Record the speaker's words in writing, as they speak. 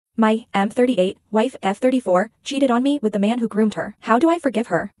My M38 wife F34 cheated on me with the man who groomed her. How do I forgive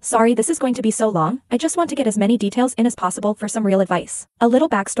her? Sorry, this is going to be so long. I just want to get as many details in as possible for some real advice. A little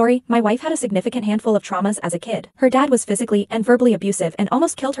backstory, my wife had a significant handful of traumas as a kid. Her dad was physically and verbally abusive and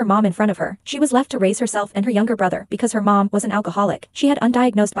almost killed her mom in front of her. She was left to raise herself and her younger brother because her mom was an alcoholic. She had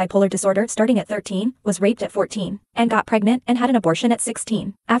undiagnosed bipolar disorder starting at 13, was raped at 14, and got pregnant and had an abortion at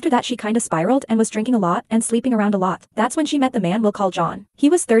 16. After that she kinda spiraled and was drinking a lot and sleeping around a lot. That's when she met the man we'll call John. He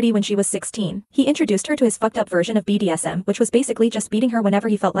was 30 when she was 16. He introduced her to his fucked up version of BDSM, which was basically just beating her whenever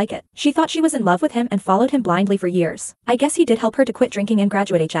he felt like it. She thought she was in love with him and followed him blindly for years. I guess he did help her to quit drinking and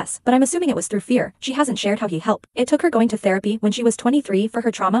graduate HS, but I'm assuming it was through fear. She hasn't shared how he helped. It took her going to therapy when she was 23 for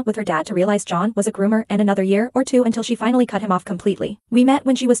her trauma with her dad to realize John was a groomer, and another year or two until she finally cut him off completely. We met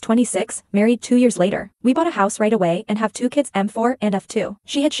when she was 26, married 2 years later. We bought a house right away and have 2 kids, M4 and F2.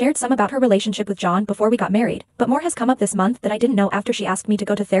 She had shared some about her relationship with John before we got married, but more has come up this month that I didn't know after she asked me to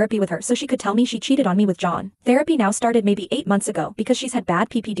go to therapy with her so she could tell me she cheated on me with John. Therapy now started maybe 8 months ago because she's had bad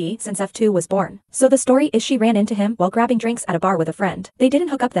PPD since F2 was born. So the story is she ran into him while grabbing drinks at a bar with a friend. They didn't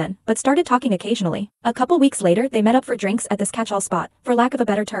hook up then, but started talking occasionally. A couple weeks later they met up for drinks at this catch-all spot, for lack of a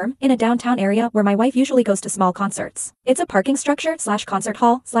better term, in a downtown area where my wife usually goes to small concerts. It's a parking structure / concert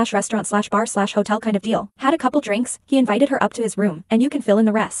hall / restaurant / bar / hotel kind of deal. Had a couple drinks, he invited her up to his room, and you can fill in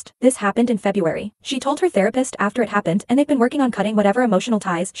the rest. This happened in February. She told her therapist after it happened, and they've been working on cutting whatever emotional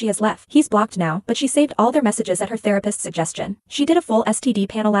ties she has left. He's blocked now, but she saved all their messages at her therapist's suggestion. She did a full STD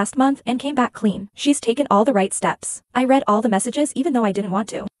panel last month and came back clean. She's taken all the right steps. I read all the messages even though I didn't want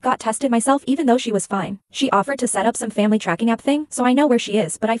to. Got tested myself even though she was fine. She offered to set up some family tracking app thing so I know where she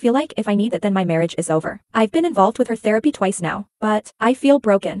is, but I feel like if I need that then my marriage is over. I've been involved with her therapy twice now, but I feel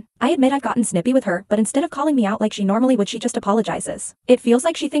broken. I admit I've gotten snippy with her, but instead of calling me out like she normally would, she just apologizes. It feels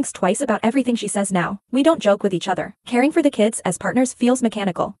like she thinks twice about everything she says now. We don't joke with each other. Caring for the kids as partners feels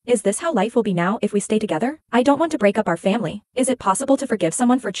mechanical. Is this how life will be now if we stay together? I don't want to break up our family. Is it possible to forgive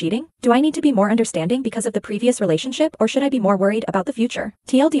someone for cheating? Do I need to be more understanding because of the previous relationship, or should I be more worried about the future?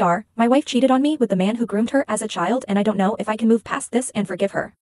 TLDR, my wife cheated on me with the man who groomed her as a child, and I don't know if I can move past this and forgive her.